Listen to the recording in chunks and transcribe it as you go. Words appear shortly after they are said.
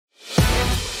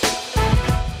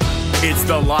It's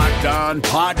the Locked On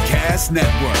Podcast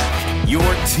Network, your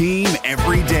team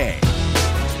every day.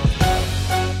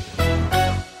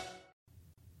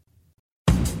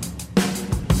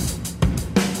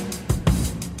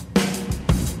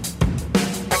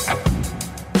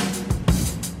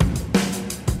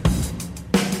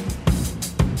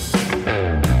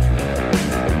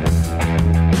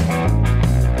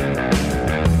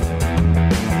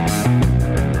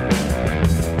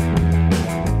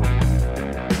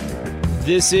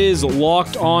 This is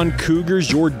Locked On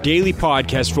Cougars, your daily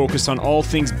podcast focused on all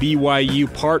things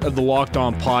BYU, part of the Locked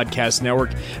On Podcast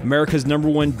Network, America's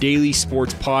 #1 daily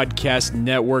sports podcast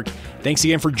network. Thanks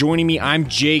again for joining me. I'm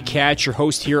Jay Katz, your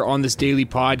host here on this daily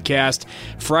podcast.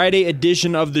 Friday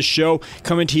edition of the show,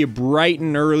 coming to you bright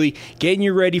and early, getting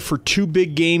you ready for two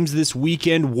big games this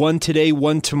weekend, one today,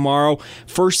 one tomorrow.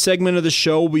 First segment of the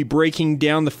show will be breaking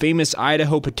down the famous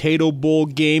Idaho Potato Bowl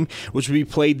game, which will be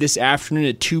played this afternoon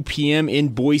at 2 p.m. in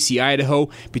Boise, Idaho,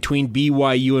 between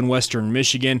BYU and Western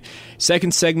Michigan.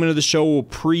 Second segment of the show will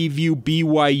preview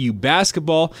BYU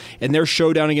basketball and their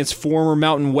showdown against former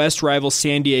Mountain West rival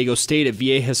San Diego State at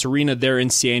Viejas Arena there in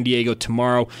San Diego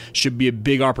tomorrow. Should be a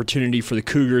big opportunity for the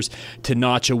Cougars to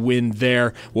notch a win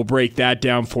there. We'll break that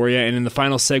down for you. And in the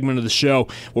final segment of the show,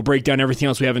 we'll break down everything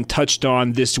else we haven't touched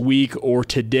on this week or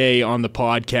today on the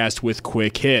podcast with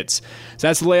quick hits. So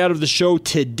that's the layout of the show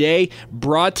today,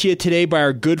 brought to you today by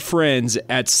our good friends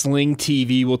at Sling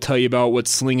TV. We'll tell you about what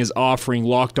Sling is offering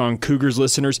Locked On Cougars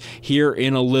listeners here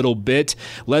in a little bit.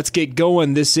 Let's get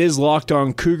going. This is Locked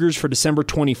On Cougars for December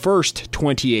 21st,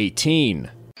 2018.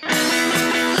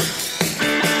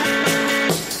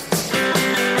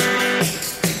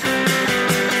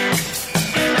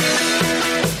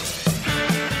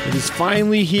 It is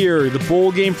finally here. The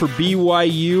bowl game for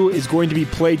BYU is going to be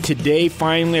played today,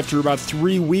 finally, after about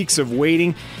 3 weeks of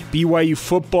waiting. BYU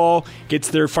football gets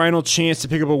their final chance to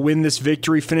pick up a win this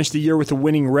victory, finish the year with a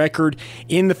winning record.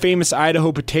 In the famous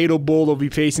Idaho Potato Bowl, they'll be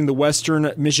facing the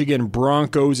Western Michigan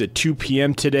Broncos at 2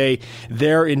 p.m. today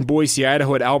there in Boise,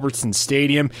 Idaho at Albertson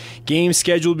Stadium. Game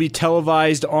scheduled to be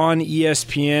televised on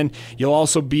ESPN. You'll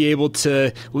also be able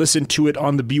to listen to it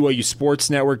on the BYU Sports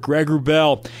Network. Greg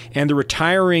Wrubell and the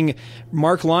retiring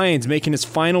Mark Lyons making his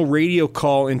final radio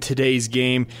call in today's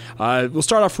game. We'll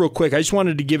start off real quick. I just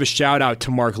wanted to give a shout out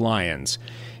to Mark Lyons.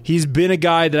 He's been a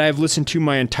guy that I've listened to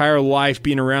my entire life,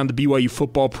 being around the BYU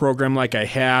football program like I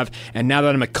have, and now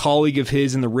that I'm a colleague of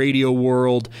his in the radio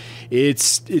world,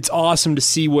 it's awesome to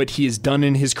see what he has done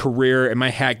in his career, and my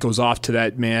hat goes off to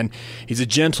that man. He's a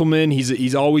gentleman.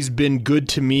 He's always been good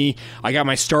to me. I got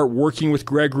my start working with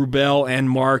Greg Wrubell and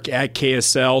Mark at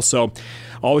KSL, so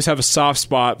always have a soft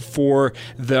spot for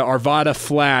the Arvada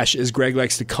Flash, as Greg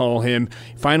likes to call him.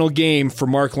 Final game for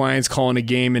Mark Lyons calling a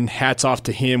game, and hats off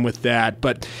to him with that.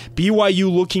 But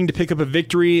BYU looking to pick up a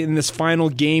victory in this final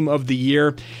game of the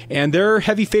year, and they're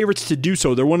heavy favorites to do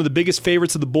so. They're one of the biggest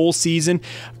favorites of the bowl season.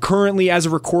 Currently, as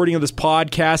of recording of this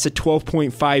podcast, a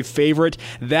 12.5 favorite.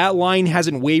 That line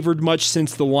hasn't wavered much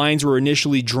since the lines were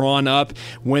initially drawn up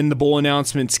when the bowl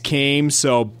announcements came,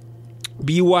 so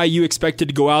BYU expected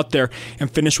to go out there and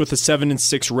finish with a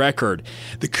 7-6 record.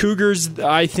 The Cougars,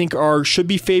 I think, should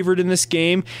be favored in this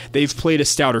game. They've played a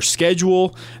stouter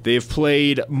schedule. They've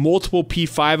played multiple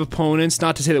P5 opponents.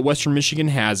 Not to say that Western Michigan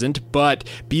hasn't, but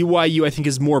BYU, I think,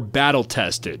 is more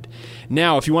battle-tested.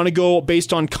 Now, if you want to go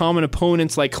based on common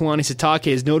opponents like Kalani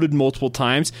Sitake has noted multiple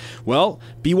times, well,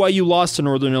 BYU lost to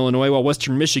Northern Illinois while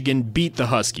Western Michigan beat the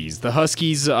Huskies. The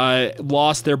Huskies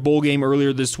lost their bowl game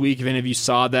earlier this week, if any of you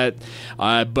saw that.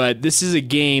 But this is a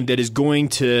game that is going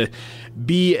to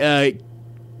be a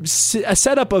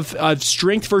setup of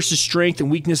strength versus strength and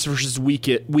weakness versus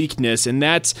weakness, and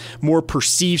that's more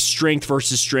perceived strength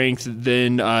versus strength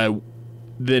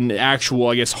than actual,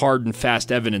 I guess, hard and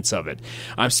fast evidence of it.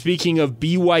 I'm speaking of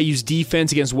BYU's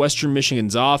defense against Western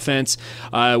Michigan's offense.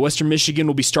 Western Michigan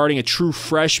will be starting a true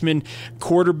freshman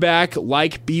quarterback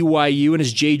like BYU, and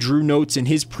as Jay Drew notes in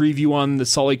his preview on the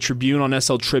Salt Lake Tribune on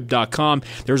sltrib.com,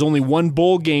 there's only one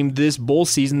bowl game this bowl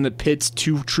season that pits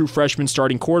two true freshman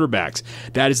starting quarterbacks.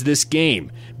 That is this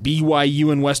game,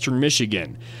 BYU and Western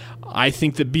Michigan. I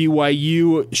think that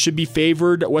BYU should be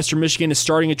favored. Western Michigan is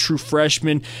starting a true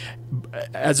freshman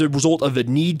as a result of a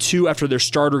need to after their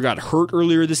starter got hurt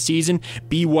earlier this season.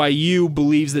 BYU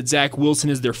believes that Zach Wilson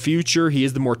is their future. He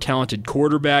is the more talented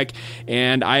quarterback,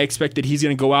 and I expect that he's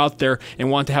going to go out there and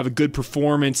want to have a good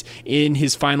performance in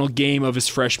his final game of his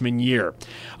freshman year.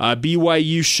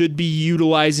 BYU should be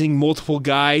utilizing multiple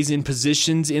guys in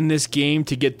positions in this game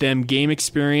to get them game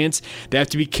experience. They have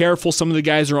to be careful. Some of the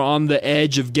guys are on the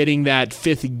edge of getting playing that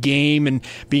fifth game and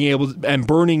being able to, and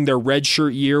burning their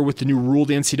redshirt year with the new rule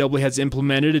the NCAA has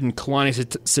implemented. And Kalani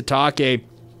Sitake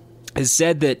has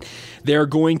said that they're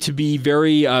going to be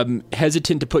very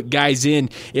hesitant to put guys in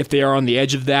if they are on the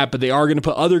edge of that, but they are going to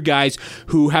put other guys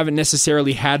who haven't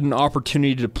necessarily had an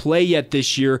opportunity to play yet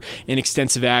this year in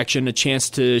extensive action, a chance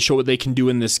to show what they can do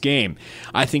in this game.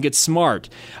 I think it's smart.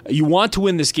 You want to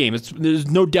win this game. There's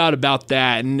no doubt about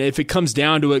that, and if it comes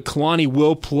down to it, Kalani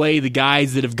will play the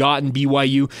guys that have gotten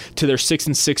BYU to their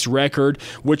 6-6 record,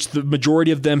 which the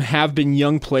majority of them have been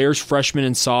young players, freshmen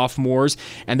and sophomores,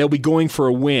 and they'll be going for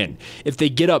a win. If they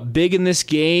get up big in this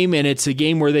game and it's a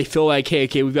game where they feel like, hey,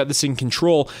 okay, we've got this in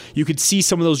control, you could see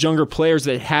some of those younger players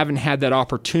that haven't had that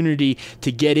opportunity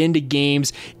to get into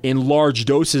games in large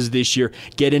doses this year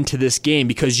get into this game,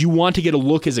 because you want to get a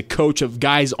look as a coach of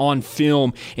guys on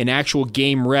film in actual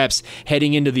game reps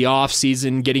heading into the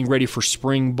offseason, getting ready for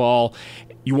spring ball.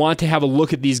 You want to have a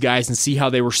look at these guys and see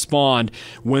how they respond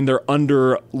when they're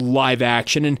under live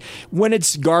action. And when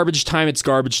it's garbage time, it's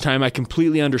garbage time. I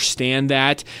completely understand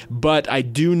that. But I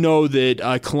do know that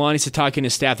Kalani Sitake and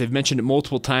his staff, they've mentioned it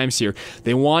multiple times here,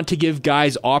 they want to give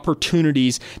guys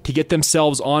opportunities to get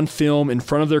themselves on film in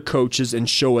front of their coaches and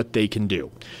show what they can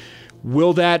do.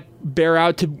 Will that bear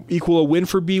out to equal a win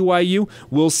for BYU?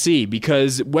 We'll see,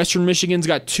 because Western Michigan's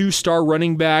got 2 star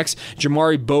running backs.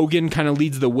 Jamari Bogan kind of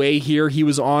leads the way here. He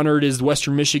was honored as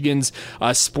Western Michigan's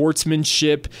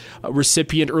sportsmanship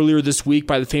recipient earlier this week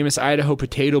by the famous Idaho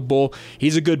Potato Bowl.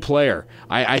 He's a good player.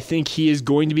 I think he is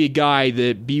going to be a guy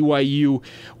that BYU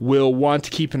will want to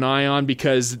keep an eye on,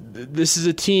 because this is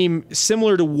a team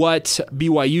similar to what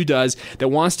BYU does that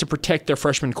wants to protect their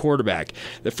freshman quarterback.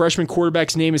 The freshman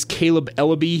quarterback's name is Caleb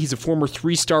Ellaby. He's a former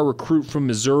 3-star recruit from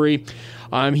Missouri.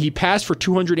 He passed for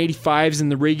 285 yards, in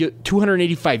the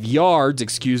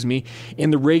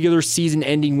regular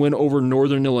season-ending win over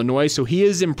Northern Illinois. So he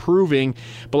is improving.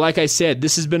 But like I said,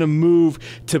 this has been a move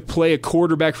to play a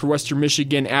quarterback for Western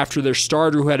Michigan after their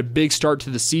starter, who had a big start to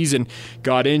the season,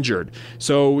 got injured.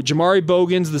 So Jamari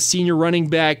Bogans, the senior running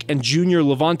back, and junior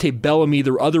Levante Bellamy,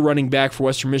 the other running back for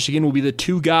Western Michigan, will be the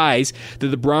 2 guys that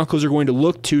the Broncos are going to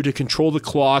look to control the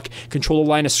clock, control the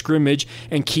line of scrimmage,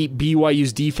 and keep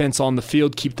BYU's defense on the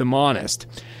field, keep them honest.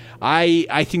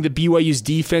 I think that BYU's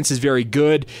defense is very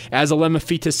good. As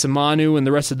Alemafita Samanu and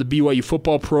the rest of the BYU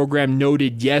football program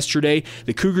noted yesterday,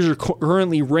 the Cougars are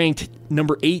currently ranked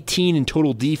number 18 in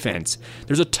total defense.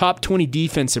 There's a top 20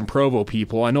 defense in Provo,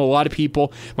 people. I know a lot of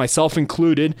people, myself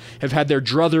included, have had their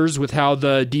druthers with how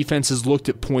the defense has looked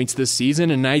at points this season,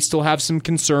 and I still have some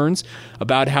concerns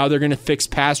about how they're going to fix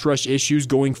pass rush issues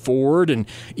going forward. And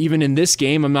even in this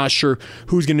game, I'm not sure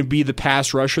who's going to be the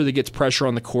pass rusher that gets pressure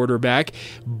on the quarterback,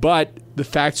 but the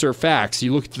facts are facts.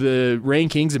 You look at the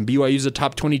rankings, and BYU is a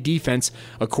top 20 defense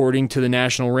according to the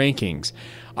national rankings.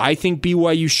 I think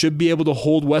BYU should be able to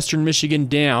hold Western Michigan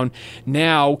down.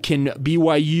 Now, can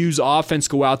BYU's offense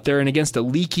go out there and against a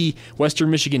leaky Western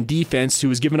Michigan defense who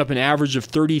has given up an average of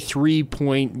 33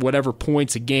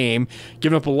 points a game,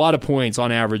 giving up a lot of points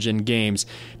on average in games,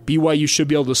 BYU should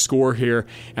be able to score here,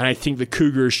 and I think the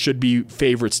Cougars should be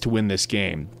favorites to win this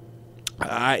game.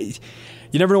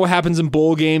 You never know what happens in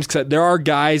bowl games, because there are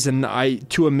guys, and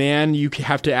to a man, you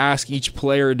have to ask each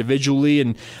player individually,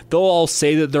 and they'll all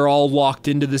say that they're all locked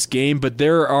into this game, but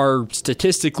there are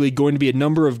statistically going to be a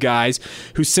number of guys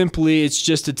who simply,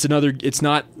 it's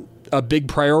not a big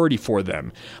priority for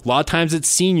them. A lot of times it's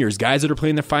seniors, guys that are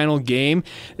playing the final game,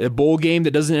 a bowl game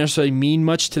that doesn't necessarily mean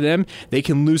much to them. They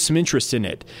can lose some interest in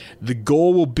it. The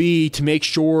goal will be to make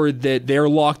sure that they're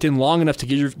locked in long enough to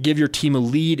give your team a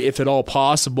lead, if at all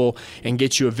possible, and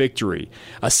get you a victory.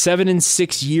 A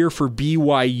 7-6 year for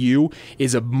BYU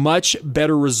is a much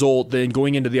better result than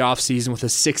going into the offseason with a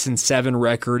 6-7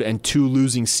 record and 2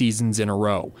 losing seasons in a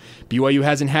row. BYU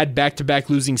hasn't had back-to-back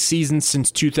losing seasons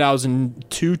since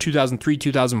 2002, 2003,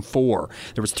 2004.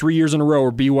 There was 3 years in a row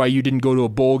where BYU didn't go to a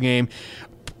bowl game.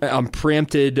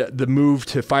 Preempted the move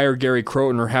to fire Gary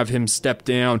Croton or have him step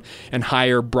down and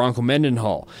hire Bronco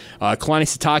Mendenhall. Kalani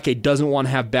Sitake doesn't want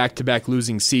to have back-to-back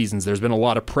losing seasons. There's been a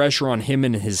lot of pressure on him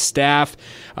and his staff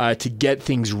to get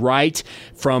things right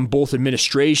from both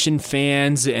administration,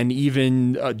 fans, and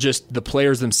even just the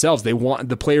players themselves. They want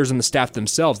the players and the staff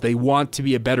themselves. They want to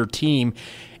be a better team,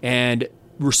 and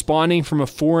responding from a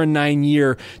 4-9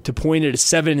 year to point at a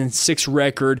 7-6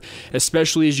 record,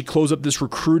 especially as you close up this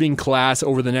recruiting class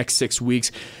over the next 6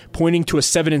 weeks, pointing to a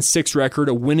 7-6 record,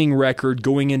 a winning record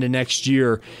going into next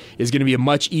year, is going to be a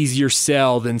much easier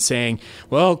sell than saying,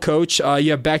 well, coach,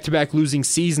 you have back-to-back losing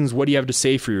seasons. What do you have to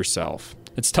say for yourself?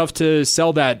 It's tough to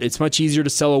sell that. It's much easier to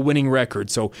sell a winning record.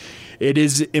 So it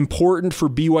is important for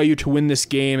BYU to win this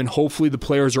game, and hopefully the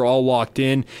players are all locked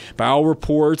in. By all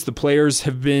reports, the players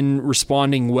have been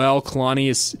responding well. Kalani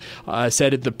has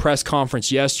said at the press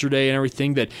conference yesterday and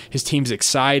everything that his team's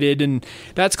excited, and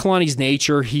that's Kalani's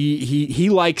nature. He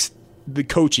likes the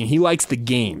coaching. He likes the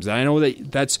games. I know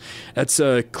that's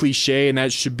a cliche and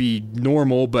that should be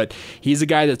normal, but he's a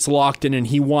guy that's locked in and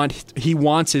he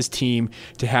wants his team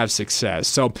to have success.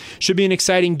 So should be an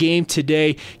exciting game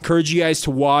today. Encourage you guys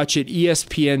to watch it.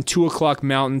 ESPN, 2 o'clock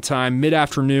Mountain Time,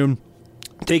 mid-afternoon.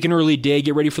 Take an early day,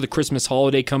 get ready for the Christmas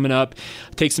holiday coming up,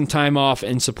 take some time off,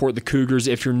 and support the Cougars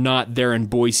if you're not there in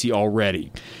Boise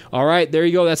already. All right, there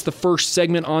you go. That's the first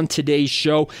segment on today's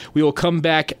show. We will come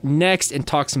back next and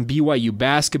talk some BYU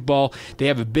basketball. They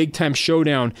have a big-time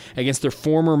showdown against their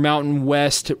former Mountain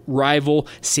West rival,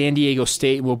 San Diego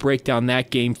State. We'll break down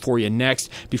that game for you next.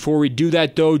 Before we do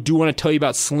that, though, do want to tell you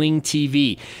about Sling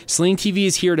TV. Sling TV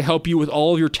is here to help you with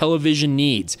all of your television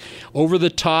needs.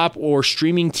 Over-the-top or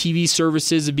streaming TV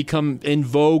services have become in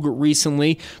vogue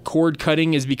recently. Cord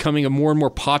cutting is becoming a more and more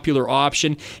popular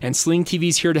option, and Sling TV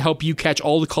is here to help you catch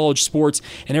all the college sports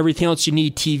and everything else you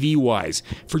need TV-wise.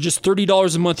 For just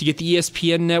 $30 a month, you get the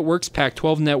ESPN networks,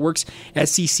 Pac-12 networks,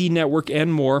 SEC network,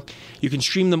 and more. You can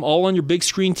stream them all on your big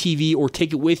screen TV or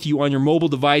take it with you on your mobile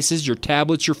devices, your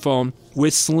tablets, your phone,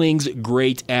 with Sling's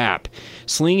great app.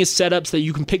 Sling is set up so that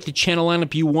you can pick the channel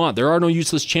lineup you want. There are no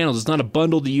useless channels. It's not a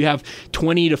bundle that you have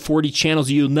 20 to 40 channels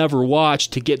you'll never watch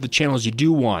to get the channels you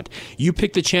do want. You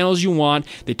pick the channels you want.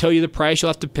 They tell you the price you'll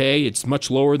have to pay. It's much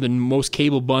lower than most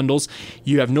cable bundles.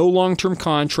 You have no long-term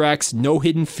contracts, no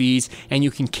hidden fees, and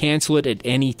you can cancel it at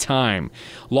any time.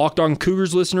 Locked On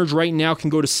Cougars listeners right now can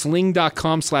go to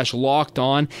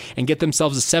sling.com/lockedon and get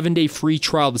themselves a 7-day free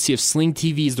trial to see if Sling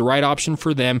TV is the right option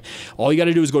for them. All you got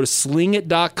to do is go to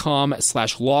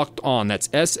slingit.com/lockedon. That's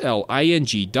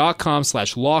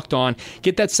SLING.com/lockedon.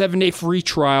 Get that 7-day free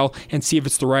trial and see if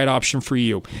it's the right option for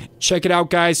you. Check it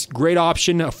out, guys. Great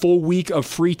option. A full week of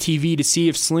free TV to see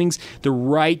if Sling's the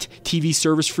right TV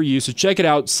service for you. So check it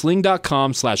out.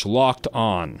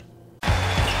 Sling.com/lockedon.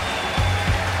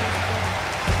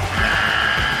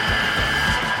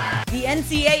 The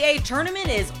NCAA tournament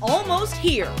is almost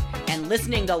here, and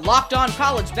listening to Locked On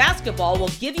College Basketball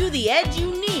will give you the edge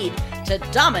you need to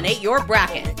dominate your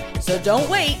bracket. So don't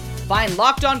wait. Find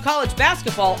Locked On College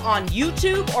Basketball on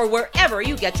YouTube or wherever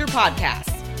you get your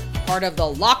podcasts. Part of the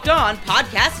Locked On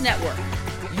Podcast Network.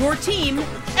 Your team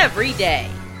every day.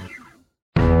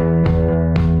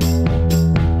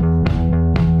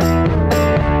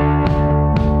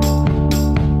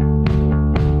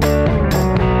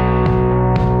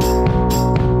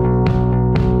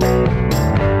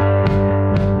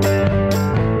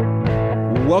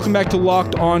 Welcome back to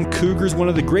Locked On Cougars. One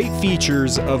of the great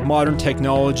features of modern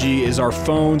technology is our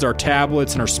phones, our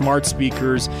tablets, and our smart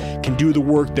speakers can do the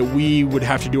work that we would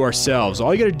have to do ourselves.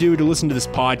 All you got to do to listen to this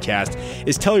podcast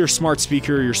is tell your smart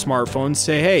speaker or your smartphone,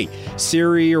 say, hey,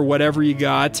 Siri or whatever you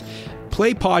got,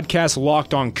 play podcast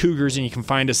Locked On Cougars, and you can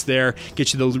find us there.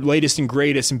 Get you the latest and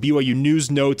greatest in BYU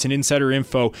news, notes, and insider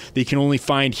info that you can only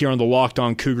find here on the Locked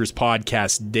On Cougars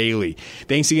podcast daily.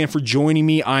 Thanks again for joining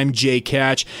me. I'm Jay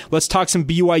Catch. Let's talk some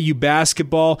BYU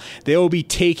basketball. They will be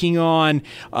taking on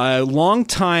a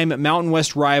longtime Mountain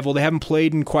West rival. They haven't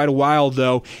played in quite a while,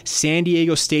 though. San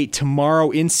Diego State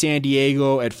tomorrow in San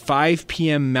Diego at 5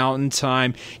 p.m. Mountain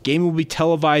Time. Game will be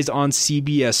televised on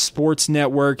CBS Sports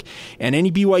Network, and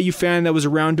any BYU fan that was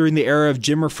around during the era of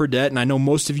Jimmer Fredette, and I know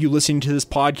most of you listening to this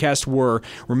podcast were,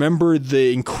 remember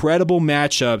the incredible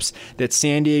matchups that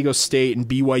San Diego State and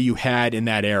BYU had in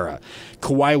that era.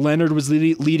 Kawhi Leonard was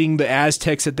leading the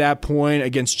Aztecs at that point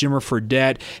against Jimmer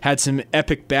Fredette, had some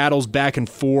epic battles back and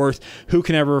forth. Who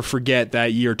can ever forget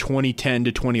that year, 2010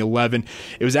 to 2011?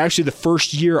 It was actually the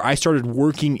first year I started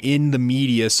working in the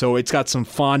media, so it's got some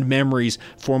fond memories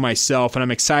for myself, and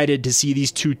I'm excited to see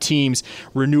these two teams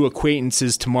renew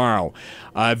acquaintances tomorrow.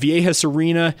 Viejas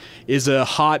Arena is a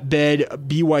hotbed.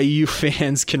 BYU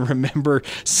fans can remember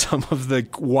some of the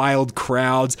wild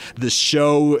crowds. The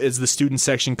show, as the student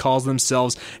section calls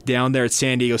themselves, down there at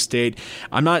San Diego State.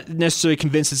 I'm not necessarily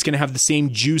convinced it's going to have the same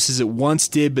juice as it once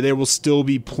did, but there will still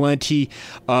be plenty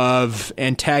of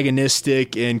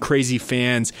antagonistic and crazy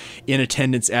fans in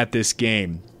attendance at this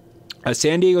game.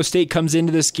 San Diego State comes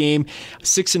into this game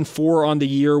 6-4 on the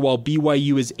year, while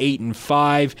BYU is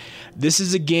 8-5. This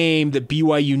is a game that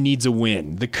BYU needs a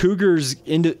win. The Cougars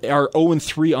are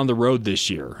 0-3 on the road this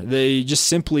year. They just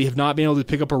simply have not been able to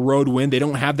pick up a road win. They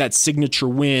don't have that signature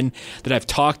win that I've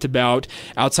talked about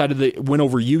outside of the win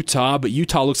over Utah, but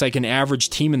Utah looks like an average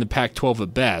team in the Pac-12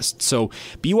 at best. So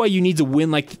BYU needs a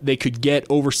win like they could get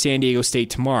over San Diego State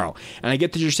tomorrow. And I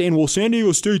get that you're saying, well, San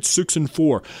Diego State's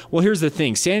 6-4. Well, here's the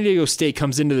thing. San Diego State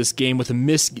comes into this game with a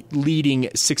misleading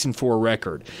 6-4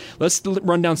 record. Let's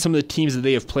run down some of the teams that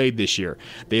they have played this year.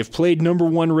 They have played number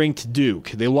 1 ranked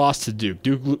Duke. They lost to Duke.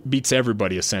 Duke beats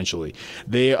everybody, essentially.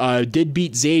 They did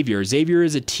beat Xavier. Xavier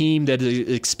is a team that is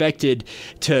expected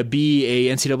to be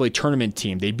a NCAA tournament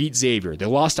team. They beat Xavier. They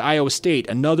lost to Iowa State,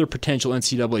 another potential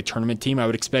NCAA tournament team. I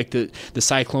would expect that the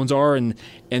Cyclones are an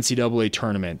NCAA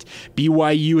tournament.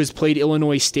 BYU has played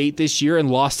Illinois State this year and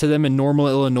lost to them in Normal,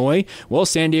 Illinois. Well,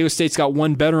 San Diego State's got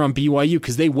one better on BYU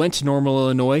because they went to Normal,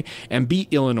 Illinois and beat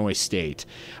Illinois State.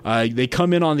 They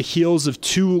come in on the heels of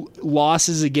 2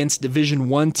 losses against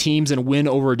Division I teams and a win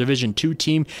over a Division II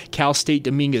team, Cal State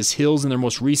Dominguez Hills in their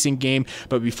most recent game,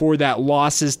 but before that,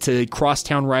 losses to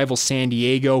crosstown rival San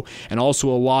Diego and also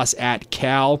a loss at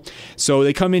Cal. So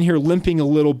they come in here limping a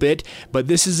little bit, but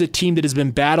this is a team that has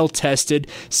been battle-tested,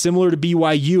 similar to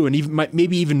BYU, and even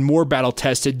maybe even more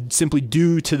battle-tested simply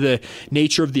due to the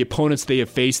nature of the opponents they have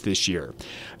faced this year.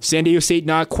 San Diego State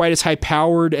not quite as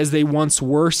high-powered as they once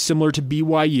were, similar to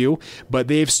BYU, but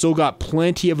they've still got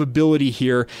plenty of ability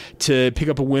here to pick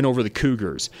up a win over the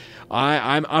Cougars.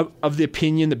 I'm of the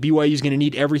opinion that BYU is going to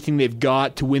need everything they've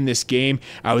got to win this game.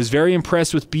 I was very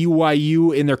impressed with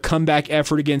BYU in their comeback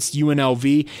effort against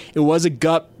UNLV. It was a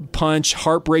gut punch,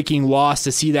 heartbreaking loss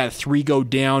to see that 3 go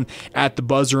down at the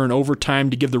buzzer in overtime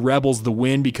to give the Rebels the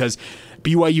win, because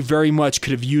BYU very much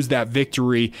could have used that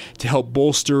victory to help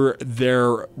bolster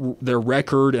their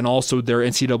record and also their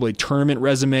NCAA tournament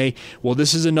resume. Well,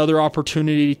 this is another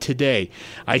opportunity today.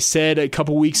 I said a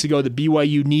couple weeks ago that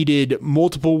BYU needed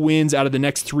multiple wins out of the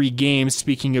next 3 games,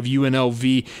 speaking of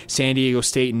UNLV, San Diego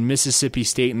State, and Mississippi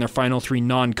State in their final 3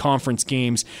 non-conference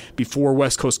games before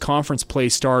West Coast Conference play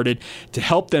started, to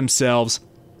help themselves.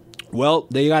 Well,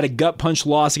 they got a gut punch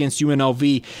loss against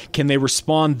UNLV. Can they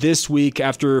respond this week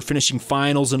after finishing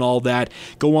finals and all that?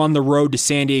 Go on the road to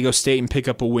San Diego State and pick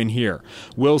up a win here.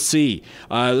 We'll see.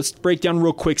 Let's break down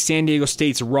real quick San Diego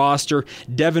State's roster.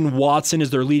 Devin Watson is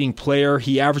their leading player.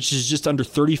 He averages just under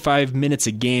 35 minutes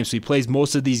a game, so he plays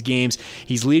most of these games.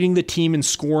 He's leading the team in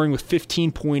scoring with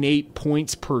 15.8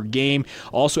 points per game.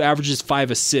 Also averages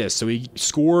 5 assists, so he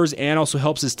scores and also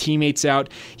helps his teammates out.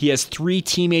 He has 3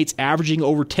 teammates averaging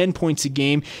over 10 points a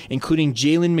game, including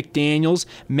Jalen McDaniels,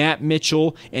 Matt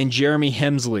Mitchell, and Jeremy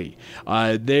Hemsley.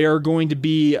 They are going to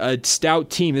be a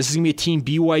stout team. This is going to be a team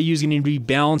BYU is going to be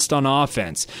balanced on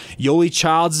offense. Yoli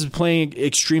Childs is playing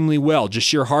extremely well.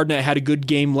 Jashir Hardnett had a good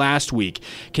game last week.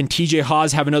 Can TJ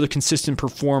Haws have another consistent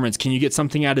performance? Can you get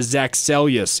something out of Zach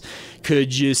Sellius?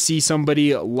 Could you see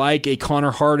somebody like a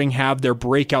Connor Harding have their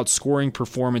breakout scoring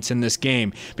performance in this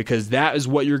game? Because that is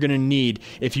what you're going to need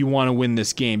if you want to win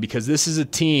this game. Because this is a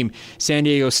team, San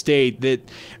Diego State, that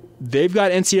they've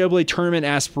got NCAA tournament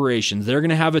aspirations. They're going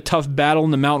to have a tough battle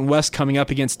in the Mountain West coming up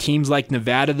against teams like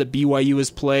Nevada that BYU has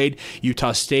played,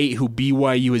 Utah State, who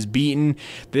BYU has beaten.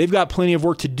 They've got plenty of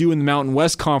work to do in the Mountain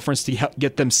West Conference to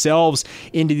get themselves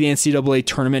into the NCAA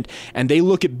tournament, and they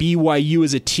look at BYU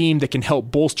as a team that can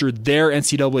help bolster their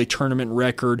NCAA tournament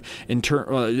record,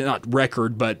 not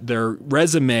record, but their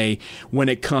resume when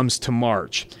it comes to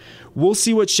March. We'll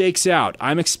see what shakes out.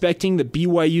 I'm expecting that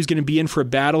BYU is going to be in for a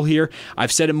battle here.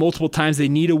 I've said it multiple times, they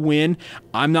need a win.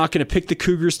 I'm not going to pick the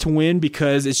Cougars to win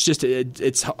because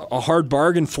it's a hard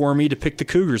bargain for me to pick the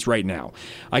Cougars right now.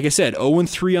 Like I said,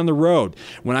 0-3 on the road.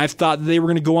 When I've thought that they were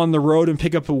going to go on the road and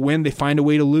pick up a win, they find a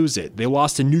way to lose it. They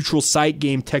lost a neutral site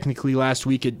game technically last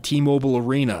week at T-Mobile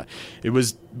Arena. It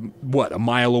was, a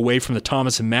mile away from the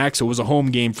Thomas and Mack, so it was a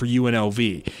home game for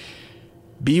UNLV.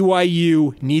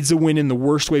 BYU needs a win in the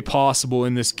worst way possible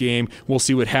in this game. We'll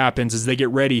see what happens as they get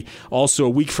ready. Also, a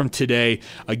week from today,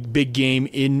 a big game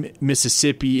in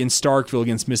Mississippi, in Starkville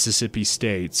against Mississippi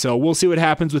State. So we'll see what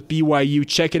happens with BYU.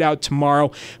 Check it out tomorrow,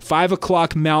 5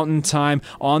 o'clock Mountain Time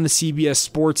on the CBS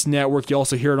Sports Network. You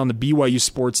also hear it on the BYU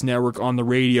Sports Network on the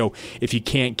radio if you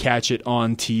can't catch it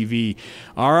on TV.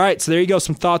 All right, so there you go.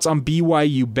 Some thoughts on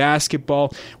BYU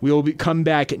basketball. We will come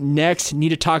back next. Need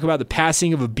to talk about the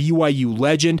passing of a BYU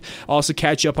legend. Also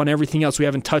catch up on everything else we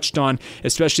haven't touched on,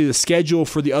 especially the schedule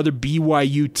for the other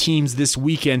BYU teams this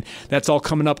weekend. That's all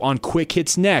coming up on Quick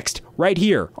Hits next, right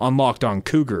here on Locked On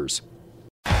Cougars.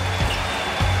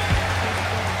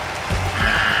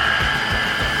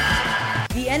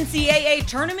 NCAA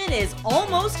tournament is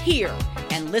almost here,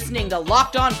 and listening to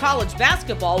Locked On College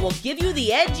Basketball will give you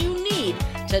the edge you need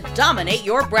to dominate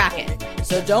your bracket.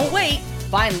 So don't wait.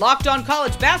 Find Locked On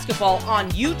College Basketball on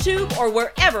YouTube or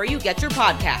wherever you get your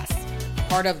podcasts.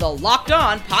 Part of the Locked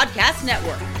On Podcast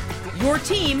Network. Your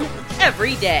team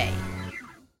every day.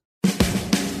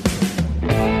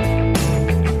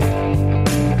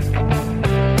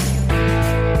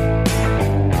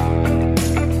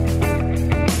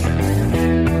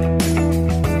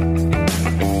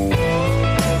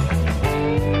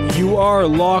 You are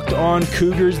Locked On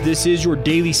Cougars. This is your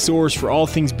daily source for all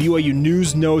things BYU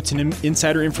news, notes, and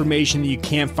insider information that you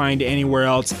can't find anywhere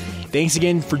else. Thanks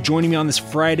again for joining me on this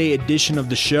Friday edition of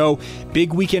the show.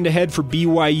 Big weekend ahead for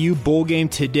BYU. Bowl game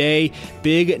today.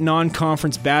 Big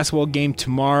non-conference basketball game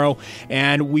tomorrow.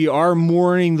 And we are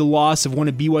mourning the loss of one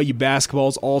of BYU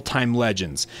basketball's all-time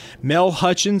legends. Mel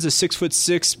Hutchins, a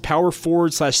 6'6" power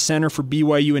forward / center for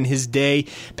BYU in his day,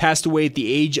 passed away at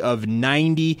the age of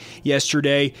 90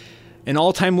 yesterday. An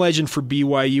all-time legend for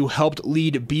BYU, helped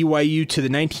lead BYU to the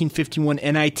 1951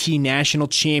 NIT National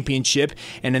Championship,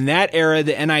 and in that era,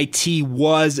 the NIT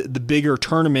was the bigger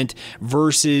tournament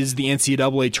versus the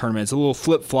NCAA tournament. It's a little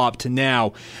flip-flop to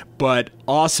now, but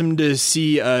awesome to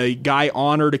see a guy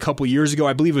honored a couple years ago.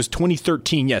 I believe it was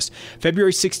 2013, yes.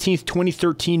 February 16th,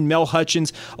 2013, Mel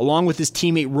Hutchins, along with his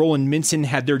teammate Roland Minson,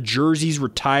 had their jerseys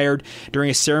retired during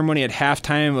a ceremony at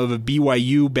halftime of a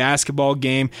BYU basketball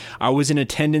game. I was in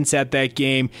attendance at that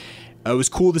game. It was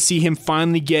cool to see him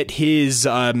finally get his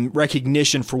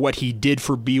recognition for what he did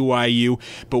for BYU,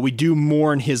 but we do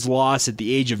mourn his loss at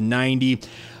the age of 90.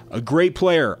 A great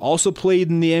player, also played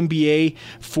in the NBA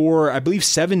for, I believe,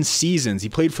 7 seasons. He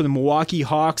played for the Milwaukee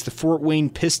Hawks, the Fort Wayne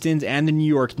Pistons, and the New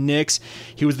York Knicks.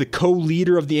 He was the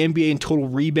co-leader of the NBA in total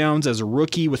rebounds as a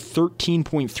rookie with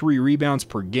 13.3 rebounds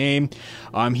per game.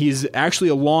 He's actually,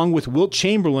 along with Wilt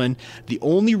Chamberlain, the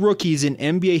only rookies in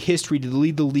NBA history to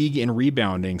lead the league in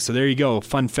rebounding. So there you go,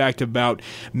 fun fact about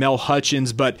Mel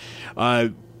Hutchins. But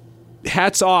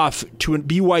hats off to a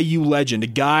BYU legend, a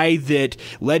guy that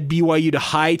led BYU to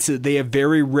heights that they have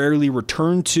very rarely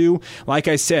returned to. Like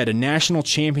I said, a national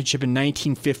championship in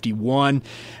 1951,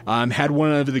 had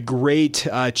one of the great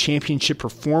championship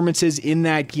performances in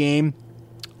that game.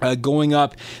 Going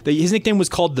up, his nickname was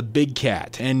called the Big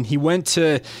Cat, and he went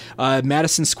to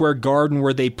Madison Square Garden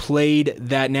where they played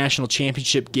that national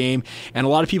championship game, and a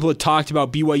lot of people had talked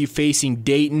about BYU facing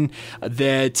Dayton,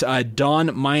 that Don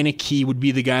Meineke would be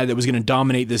the guy that was going to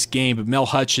dominate this game, but Mel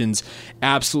Hutchins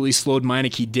absolutely slowed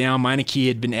Meineke down. Meineke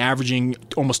had been averaging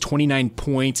almost 29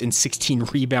 points and 16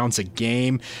 rebounds a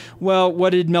game. Well, what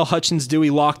did Mel Hutchins do?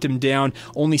 He locked him down.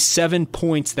 Only 7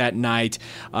 points that night.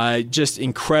 Just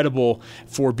incredible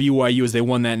for BYU as they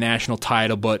won that national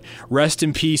title, but rest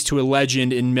in peace to a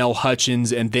legend in Mel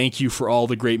Hutchins, and thank you for all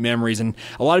the great memories. And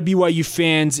a lot of BYU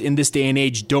fans in this day and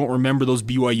age don't remember those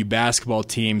BYU basketball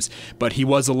teams, but he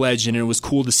was a legend, and it was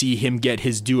cool to see him get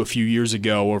his due a few years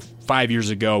ago, or 5 years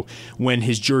ago, when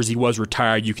his jersey was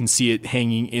retired. You can see it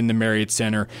hanging in the Marriott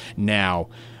Center now.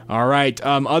 All right,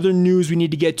 other news we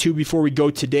need to get to before we go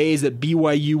today is that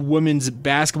BYU women's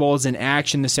basketball is in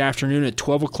action this afternoon at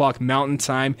 12 o'clock Mountain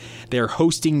Time. They are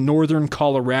hosting Northern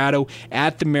Colorado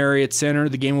at the Marriott Center.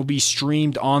 The game will be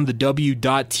streamed on the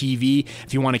W.TV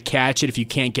if you want to catch it. If you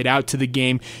can't get out to the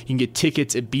game, you can get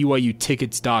tickets at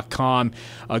BYUtickets.com.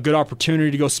 A good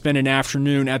opportunity to go spend an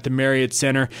afternoon at the Marriott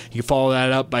Center. You can follow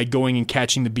that up by going and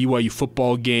catching the BYU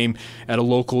football game at a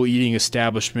local eating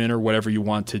establishment or whatever you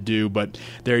want to do, but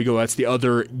there you go. That's the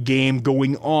other game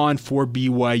going on for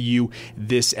BYU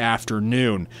this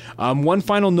afternoon. One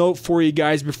final note for you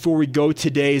guys before we go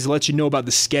today is to let you know about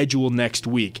the schedule next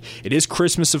week. It is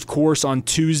Christmas, of course, on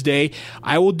Tuesday.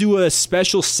 I will do a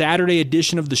special Saturday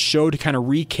edition of the show to kind of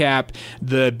recap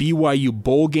the BYU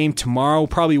bowl game tomorrow. We'll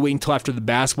probably wait until after the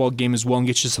basketball game as well and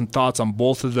get you some thoughts on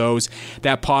both of those.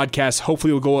 That podcast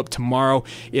hopefully will go up tomorrow,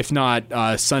 if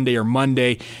not Sunday or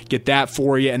Monday. Get that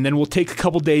for you, and then we'll take a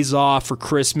couple days off for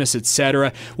Christmas,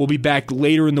 etc. We'll be back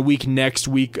later in the week next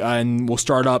week, and we'll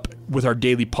start up with our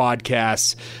daily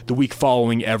podcasts the week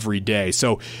following every day.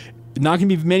 So not going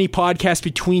to be many podcasts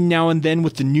between now and then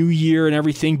with the new year and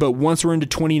everything, but once we're into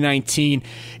 2019,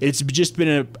 it's just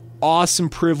been awesome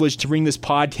privilege to bring this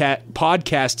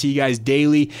podcast to you guys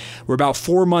daily. We're about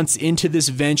 4 months into this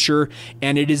venture,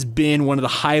 and it has been one of the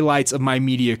highlights of my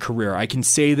media career. I can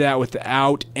say that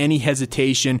without any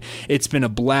hesitation. It's been a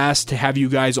blast to have you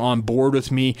guys on board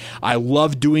with me. I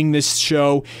love doing this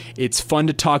show. It's fun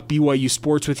to talk BYU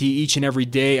sports with you each and every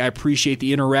day. I appreciate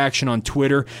the interaction on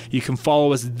Twitter. You can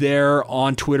follow us there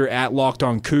on Twitter at Locked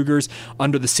On Cougars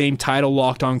under the same title,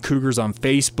 Locked On Cougars on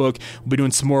Facebook. We'll be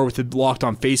doing some more with the Locked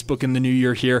On Facebook in the new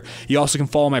year here. You also can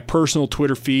follow my personal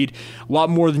Twitter feed. A lot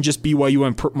more than just BYU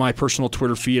on my personal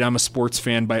Twitter feed. I'm a sports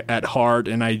fan at heart,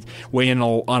 and I weigh in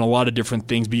on a lot of different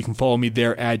things, but you can follow me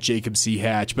there at Jacob C.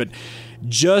 Hatch. But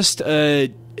just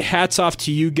hats off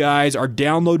to you guys. Our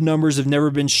download numbers have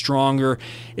never been stronger.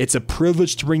 It's a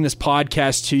privilege to bring this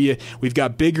podcast to you. We've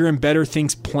got bigger and better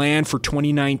things planned for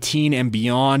 2019 and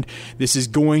beyond. This is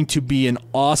going to be an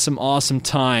awesome, awesome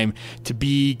time to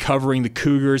be covering the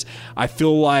Cougars. I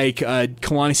feel like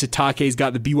Kalani Sitake's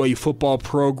got the BYU football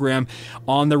program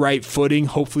on the right footing.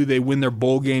 Hopefully they win their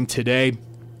bowl game today,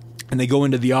 and they go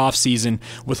into the offseason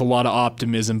with a lot of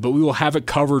optimism. But we will have it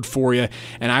covered for you,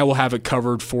 and I will have it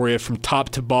covered for you from top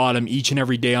to bottom each and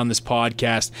every day on this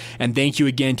podcast. And thank you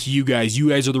again to you guys. You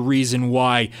guys are the reason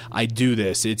why I do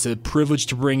this. It's a privilege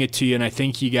to bring it to you, and I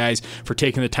thank you guys for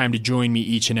taking the time to join me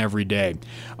each and every day.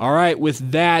 All right,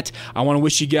 with that, I want to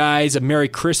wish you guys a Merry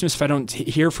Christmas if I don't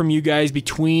hear from you guys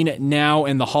between now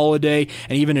and the holiday,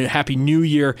 and even a Happy New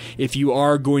Year if you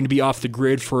are going to be off the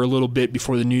grid for a little bit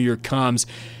before the New Year comes.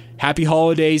 Happy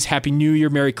holidays, Happy New Year,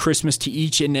 Merry Christmas to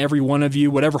each and every one of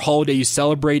you, whatever holiday you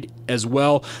celebrate as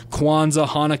well, Kwanzaa,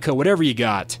 Hanukkah, whatever you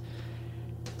got.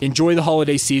 Enjoy the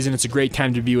holiday season. It's a great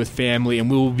time to be with family,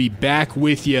 and we will be back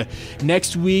with you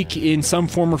next week in some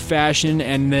form or fashion,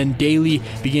 and then daily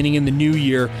beginning in the new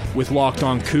year with Locked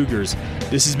On Cougars.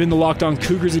 This has been the Locked On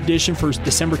Cougars edition for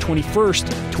December 21st,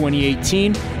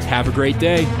 2018. Have a great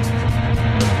day.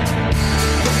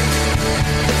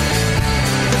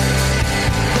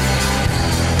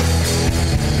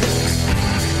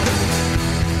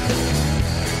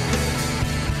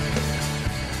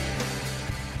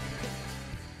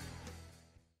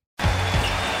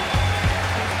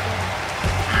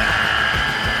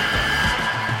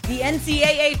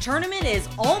 NCAA tournament is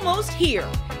almost here,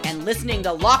 and listening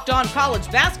to Locked On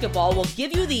College Basketball will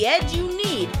give you the edge you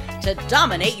need to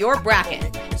dominate your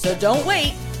bracket. So don't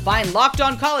wait. Find Locked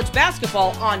On College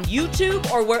Basketball on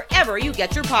YouTube or wherever you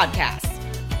get your podcasts.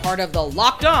 Part of the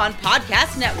Locked On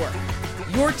Podcast Network.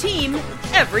 Your team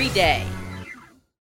every day.